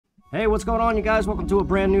Hey, what's going on, you guys? Welcome to a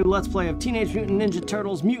brand new Let's Play of Teenage Mutant Ninja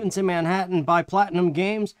Turtles Mutants in Manhattan by Platinum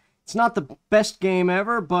Games. It's not the best game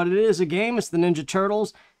ever, but it is a game. It's the Ninja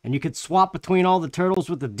Turtles, and you could swap between all the turtles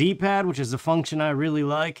with the D-pad, which is a function I really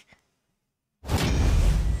like.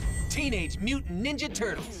 Teenage Mutant Ninja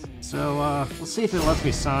Turtles. So, let's see if it lets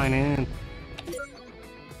me sign in.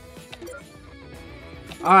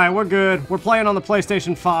 Alright, we're good. We're playing on the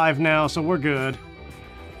PlayStation 5 now, so we're good.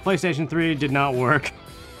 PlayStation 3 did not work.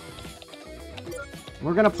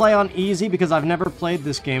 We're gonna play on easy because I've never played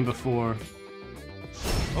this game before.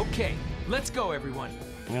 Okay, let's go, everyone.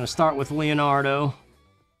 I'm gonna start with Leonardo,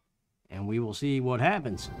 and we will see what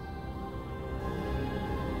happens.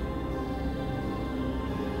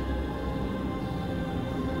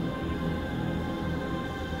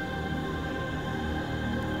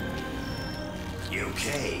 You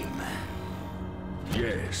came.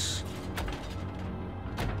 Yes.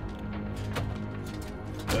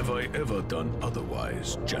 Have I ever done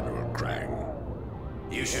otherwise, General Krang?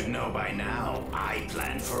 You should know by now, I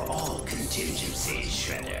plan for all contingencies,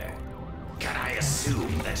 Shredder. Can I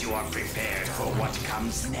assume that you are prepared for what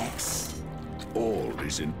comes next? All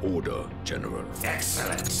is in order, General.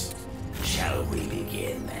 Excellent. Shall we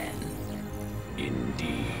begin then?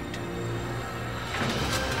 Indeed.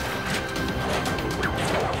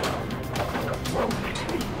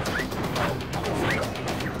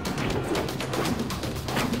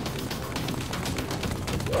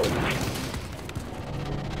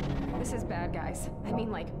 This is bad, guys. I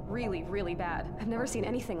mean, like, really, really bad. I've never seen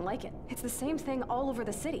anything like it. It's the same thing all over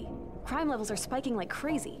the city. Crime levels are spiking like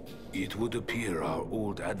crazy. It would appear our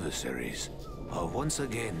old adversaries are once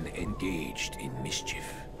again engaged in mischief.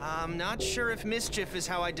 I'm not sure if mischief is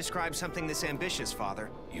how I describe something this ambitious, Father.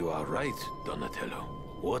 You are right,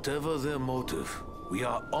 Donatello. Whatever their motive, we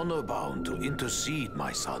are honor-bound to intercede,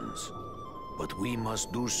 my sons. But we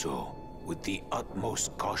must do so with the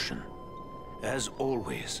utmost caution. As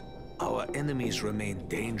always, our enemies remain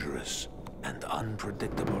dangerous and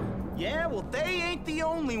unpredictable. Yeah, well, they ain't the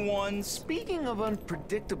only ones. Speaking of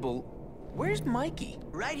unpredictable, where's Mikey?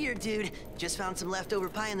 Right here, dude. Just found some leftover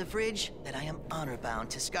pie in the fridge that I am honor-bound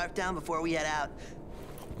to scarf down before we head out.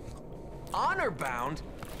 Honor-bound?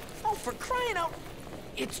 Oh, for crying out...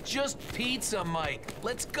 It's just pizza, Mike.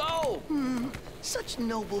 Let's go! Such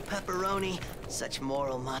noble pepperoni, such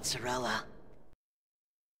moral mozzarella.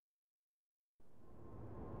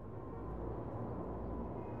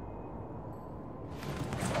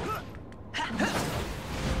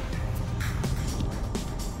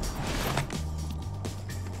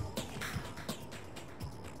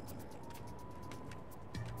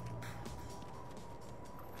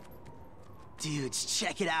 Dudes,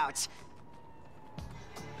 check it out.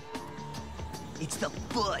 It's the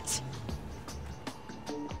foot.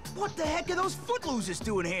 What the heck are those foot losers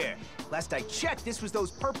doing here? Last I checked, this was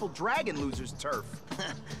those purple dragon losers' turf.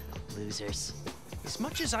 Losers. As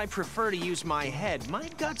much as I prefer to use my head, my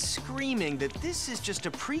gut's screaming that this is just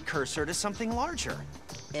a precursor to something larger.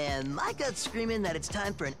 And my gut's screaming that it's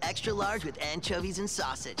time for an extra large with anchovies and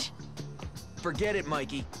sausage. Forget it,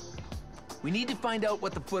 Mikey. We need to find out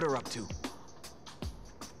what the foot are up to.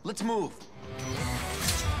 Let's move.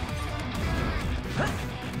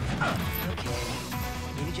 Okay.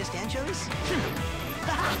 Maybe just anchovies?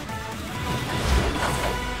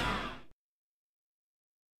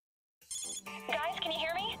 Guys, can you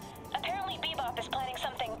hear me? Apparently Bebop is planning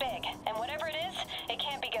something big, and whatever it is, it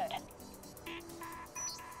can't be good.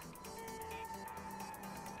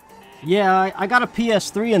 Yeah, I got a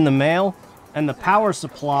PS3 in the mail, and the power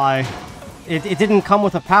supply, it didn't come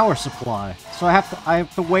with a power supply, so I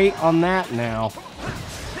have to wait on that now.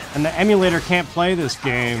 And the emulator can't play this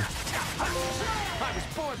game.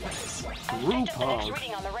 Group hug.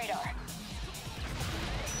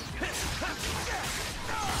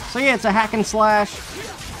 So yeah, it's a hack and slash,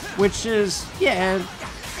 which is, yeah,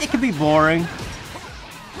 it can be boring.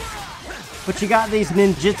 But you got these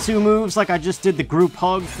ninjutsu moves, like I just did the group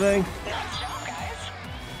hug thing.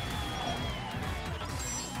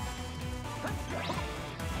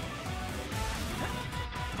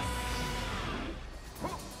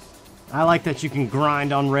 I like that you can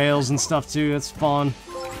grind on rails and stuff too, it's fun.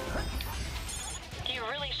 You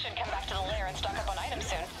really should come back to the lair and stock up on items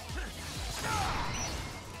soon.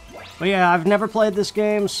 But yeah, I've never played this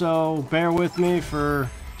game, so bear with me for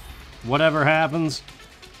whatever happens.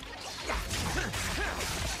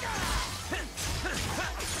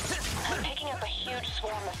 I'm picking up a huge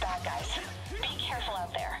swarm of bad guys. Be careful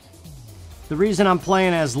out there. The reason I'm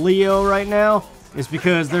playing as Leo right now is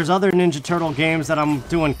because there's other Ninja Turtle games that I'm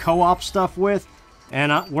doing co-op stuff with,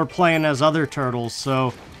 and we're playing as other turtles,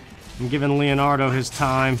 so I'm giving Leonardo his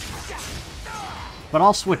time. But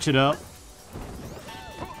I'll switch it up.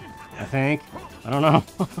 I think. I don't know.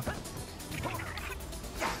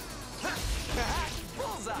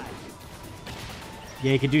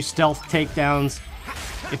 Yeah, you could do stealth takedowns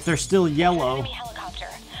if they're still yellow. Enemy helicopter.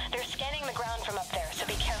 They're scanning the ground from up there, so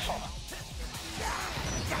be careful.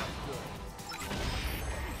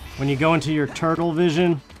 When you go into your turtle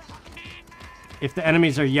vision, if the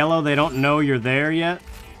enemies are yellow, they don't know you're there yet.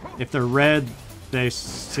 If they're red, they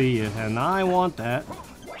see you, and I want that.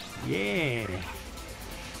 Yeah.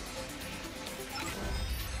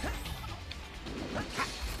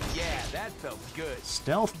 Yeah, that felt good.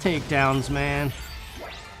 Stealth takedowns, man.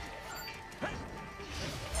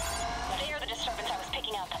 They are the disturbance I was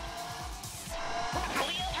picking up.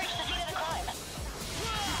 Leo's reached the scene of the crime.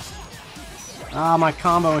 Ah, my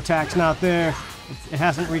combo attack's not there. It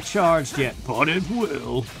hasn't recharged yet, but it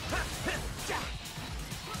will.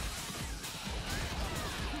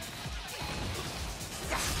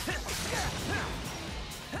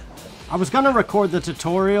 I was gonna record the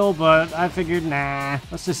tutorial, but I figured, nah,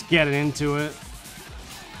 let's just get into it.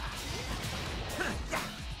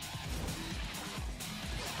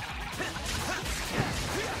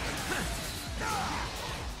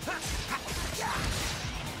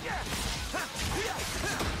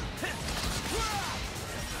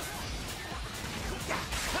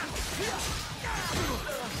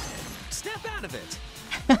 Snap out of it.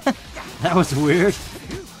 That was weird.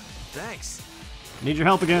 Thanks. Need your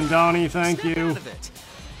help again, Donnie. Thank Snap you. out of it.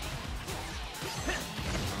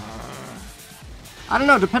 I don't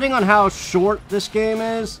know, depending on how short this game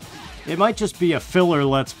is, it might just be a filler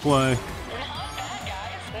Let's Play. Not bad,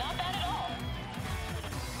 guys. Not bad at all.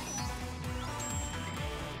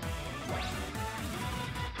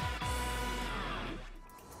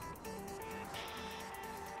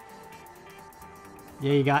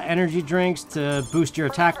 Yeah, you got energy drinks to boost your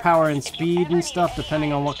attack power and speed and stuff,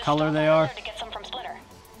 depending on what color they are. To get some from Splinter.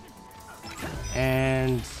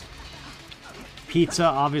 And pizza,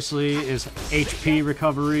 obviously, is HP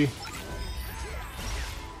recovery.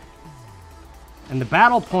 And the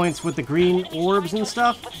battle points with the green orbs and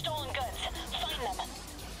stuff, With stolen goods. Find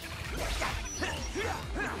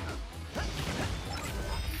them.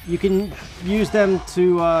 you can use them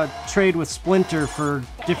to trade with Splinter for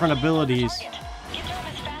different abilities. Target. Get to them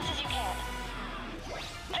as fast as you can.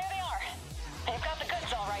 There they are. They've got the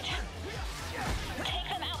goods all right. Take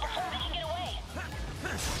them out before they can get away.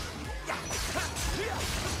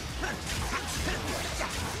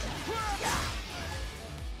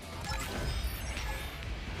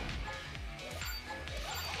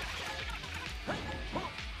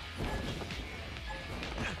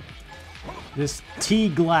 This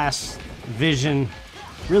T-glass vision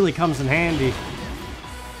really comes in handy.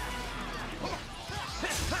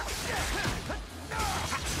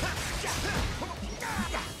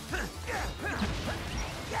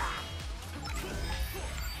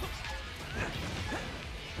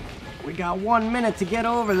 We got 1 minute to get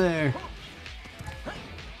over there.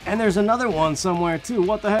 And there's another one somewhere too.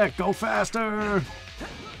 What the heck? Go faster!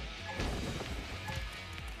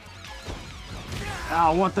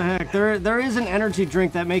 Oh, what the heck? There is an energy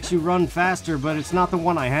drink that makes you run faster, but it's not the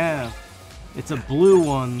one I have. It's a blue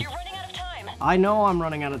one. You're running out of time. I know I'm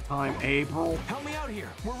running out of time, April. Help me out here.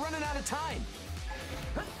 We're running out of time.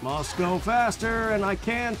 Must go faster, and I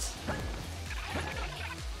can't.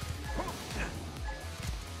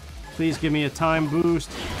 Please give me a time boost.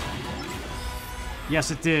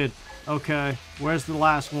 Yes, it did. Okay, where's the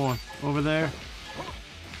last one? Over there?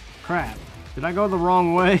 Crap. Did I go the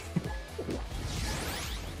wrong way?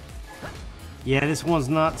 Yeah, this one's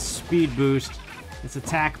not speed boost. It's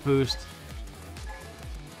attack boost.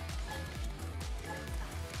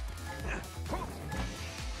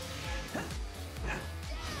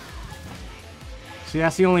 See,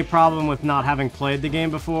 that's the only problem with not having played the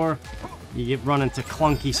game before. You run into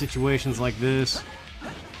clunky situations like this.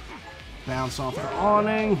 Bounce off the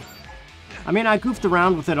awning. I mean, I goofed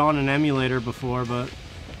around with it on an emulator before, but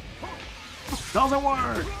doesn't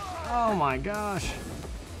work. Oh my gosh.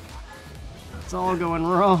 It's all going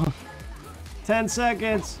wrong. 10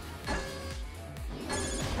 seconds.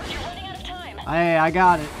 You're running out of time. Hey, I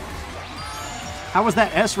got it. How was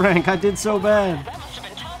that S rank? I did so bad. That must have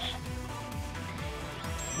been tough.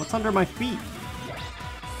 What's under my feet?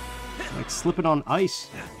 Like slipping on ice.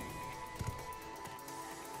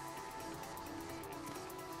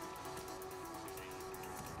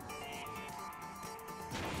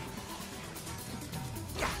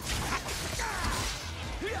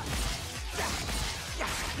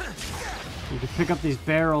 You can pick up these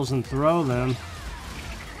barrels and throw them.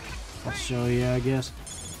 I'll show you, I guess.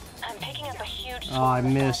 I'm Oh, I swarm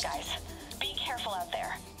of bad missed. guys. Be careful out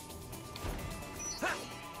there.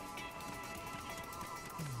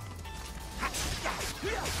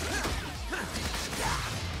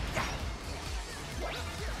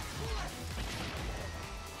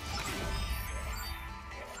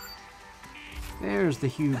 There's the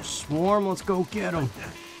huge swarm. Let's go get them.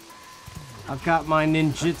 I've got my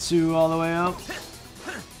ninjutsu all the way up.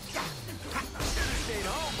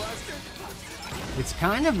 It's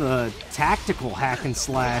kind of a tactical hack and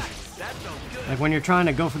slash. Like when you're trying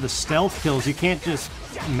to go for the stealth kills, you can't just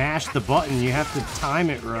mash the button. You have to time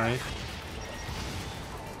it right.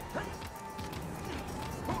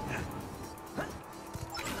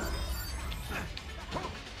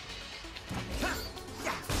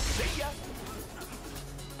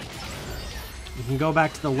 You can go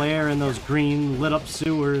back to the lair in those green lit up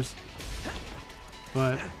sewers.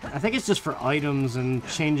 But I think it's just for items and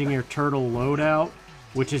changing your turtle loadout,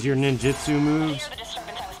 which is your ninjutsu moves. Clear the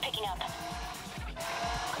disturbance I was picking up.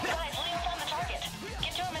 Guys, Leo's on the target.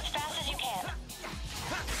 Get to him as fast as you can.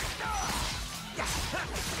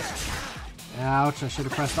 Ouch, I should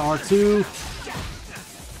have pressed R2.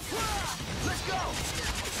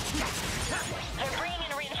 They're bringing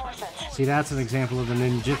in reinforcements. See, that's an example of a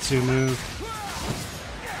ninjutsu move.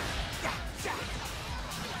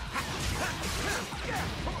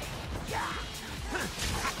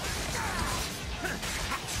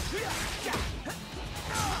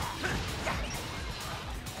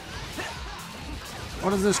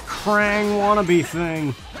 What is this Krang wannabe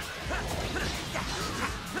thing?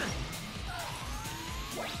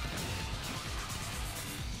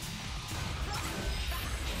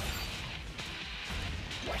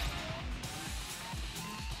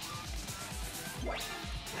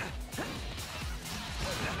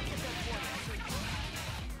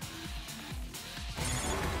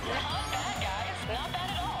 Not bad, guys. Not bad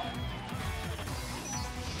at all.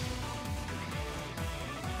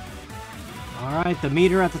 Alright, the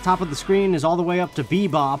meter at the top of the screen is all the way up to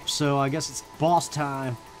Bebop, so I guess it's boss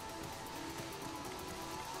time.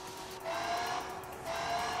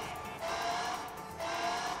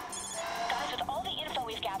 Guys, with all the info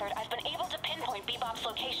we've gathered, I've been able to pinpoint Bebop's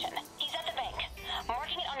location. He's at the bank.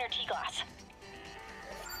 Marking it on your T-glass.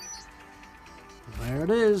 There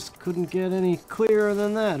it is. Couldn't get any clearer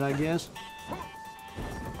than that, I guess.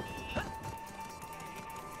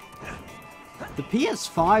 The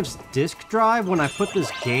PS5's disk drive, when I put this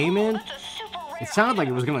game in, That's a super rare it sounded like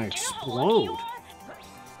it item. was gonna Do you know how lucky you explode.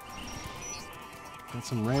 are? Got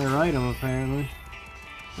some rare item, apparently.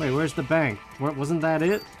 Wait, where's the bank? Wasn't that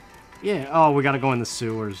it? Yeah, oh, we gotta go in the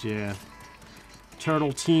sewers, yeah.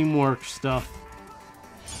 Turtle teamwork stuff.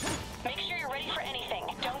 Make sure you're ready for anything.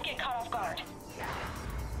 Don't get caught off guard.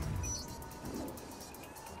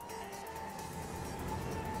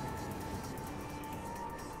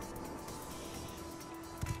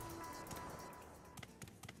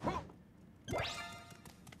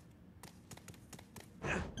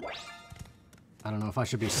 I don't know if I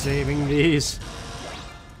should be saving these.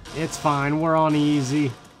 It's fine, we're on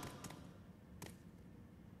easy.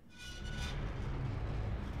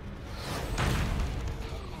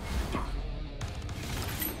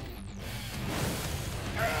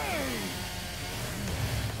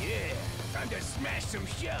 Yeah, time to smash some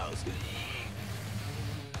shells.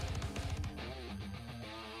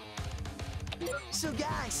 So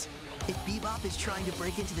guys, if Bebop is trying to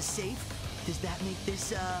break into the safe, does that make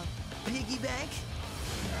this, piggy bank?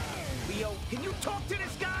 Leo, can you talk to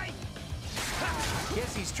this guy?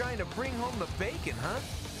 Guess he's trying to bring home the bacon, huh?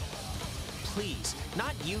 Please,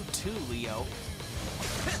 not you too, Leo.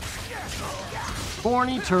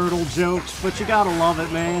 Corny turtle jokes, but you gotta love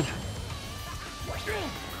it, man.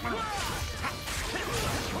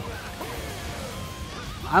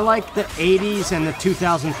 I like the 80s and the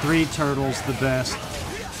 2003 turtles the best.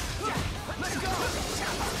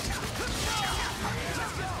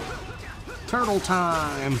 Turtle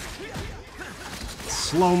time.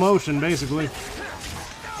 Slow motion, basically.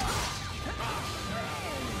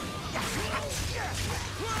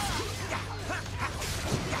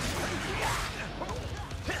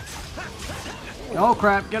 Oh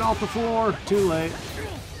crap, get off the floor. Too late.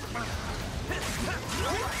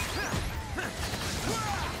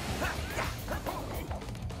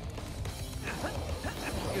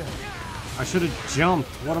 I should have jumped.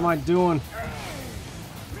 What am I doing?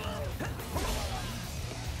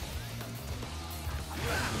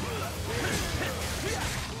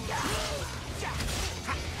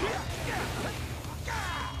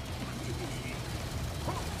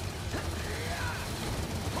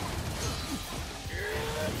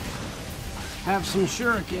 Have some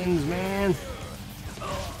shurikens, man.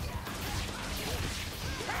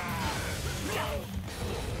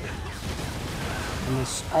 And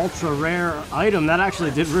this ultra rare item, that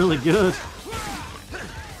actually did really good.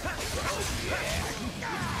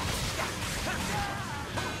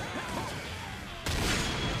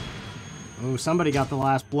 Oh, somebody got the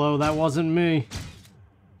last blow. That wasn't me.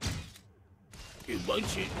 You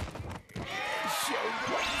bunch it. Mission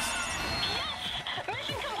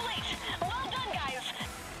complete. Well done, guys.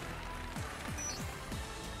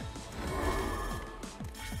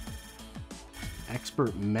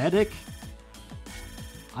 Expert medic?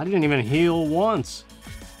 I didn't even heal once.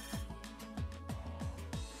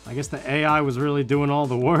 I guess the AI was really doing all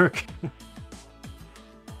the work.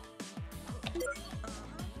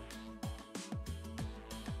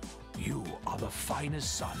 You are the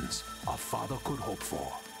finest sons a father could hope for.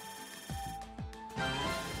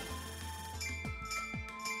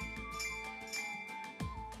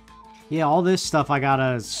 Yeah, all this stuff I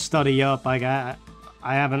gotta study up. I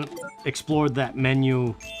haven't explored that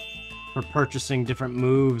menu for purchasing different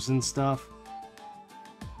moves and stuff.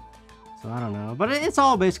 So I don't know. But it's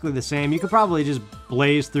all basically the same. You could probably just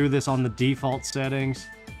blaze through this on the default settings.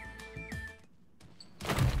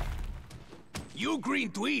 You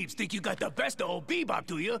green dweebs think you got the best of old Bebop,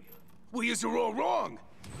 do you? Well, you're all wrong.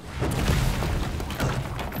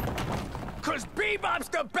 Cause Bebop's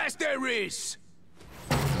the best there is!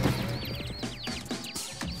 And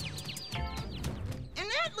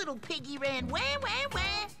that little piggy ran where?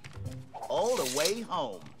 All the way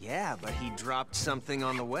home. Yeah, but he dropped something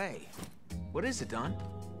on the way. What is it, Don?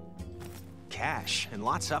 Cash, and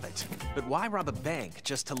lots of it. But why rob a bank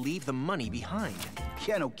just to leave the money behind?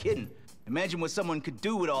 Yeah, no kidding. Imagine what someone could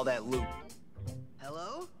do with all that loot.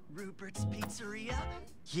 Hello? Rupert's Pizzeria?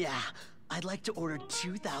 Yeah, I'd like to order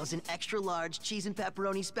 2,000 extra large cheese and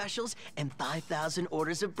pepperoni specials and 5,000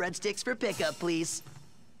 orders of breadsticks for pickup, please.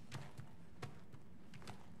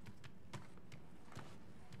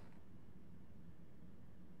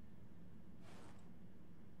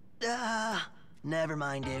 Never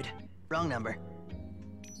mind, dude. Wrong number.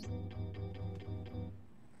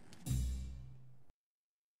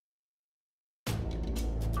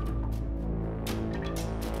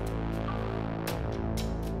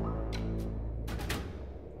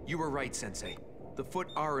 You were right, Sensei. The Foot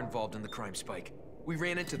are involved in the crime spike. We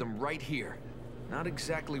ran into them right here. Not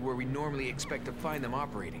exactly where we normally expect to find them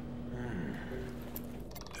operating.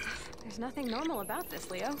 There's nothing normal about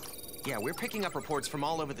this, Leo. Yeah, we're picking up reports from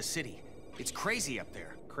all over the city. It's crazy up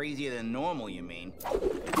there. Crazier than normal, you mean?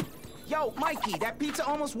 Yo, Mikey, that pizza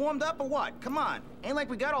almost warmed up or what? Come on. Ain't like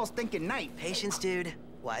we got all stinking night. Patience, dude.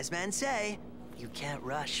 Wise men say, you can't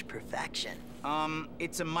rush perfection.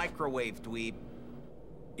 It's a microwave, dweeb.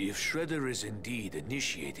 If Shredder is indeed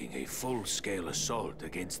initiating a full-scale assault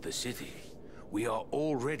against the city, we are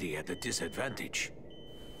already at a disadvantage.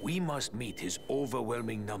 We must meet his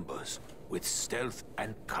overwhelming numbers with stealth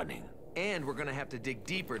and cunning. And we're gonna have to dig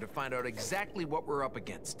deeper to find out exactly what we're up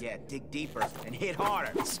against. Yeah, dig deeper and hit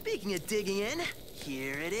harder. Speaking of digging in,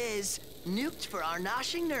 here it is. Nuked for our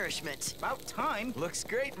noshing nourishment. About time. Looks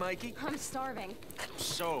great, Mikey. I'm starving.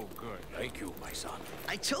 So good. Thank you, my son.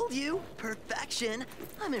 I told you, perfection.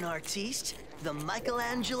 I'm an artiste, the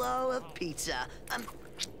Michelangelo of pizza.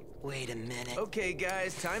 Wait a minute. Okay,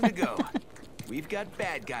 guys, time to go. We've got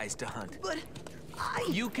bad guys to hunt. But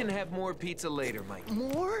You can have more pizza later, Mike.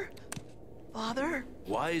 More? Father?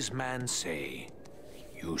 Wise man say,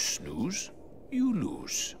 you snooze, you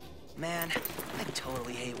lose. Man, I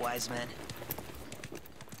totally hate wise men.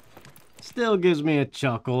 Still gives me a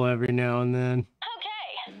chuckle every now and then.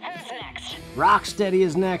 Okay, who's next? Rocksteady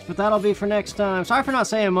is next, but that'll be for next time. Sorry for not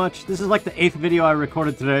saying much. This is like the 8th video I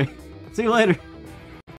recorded today. See you later.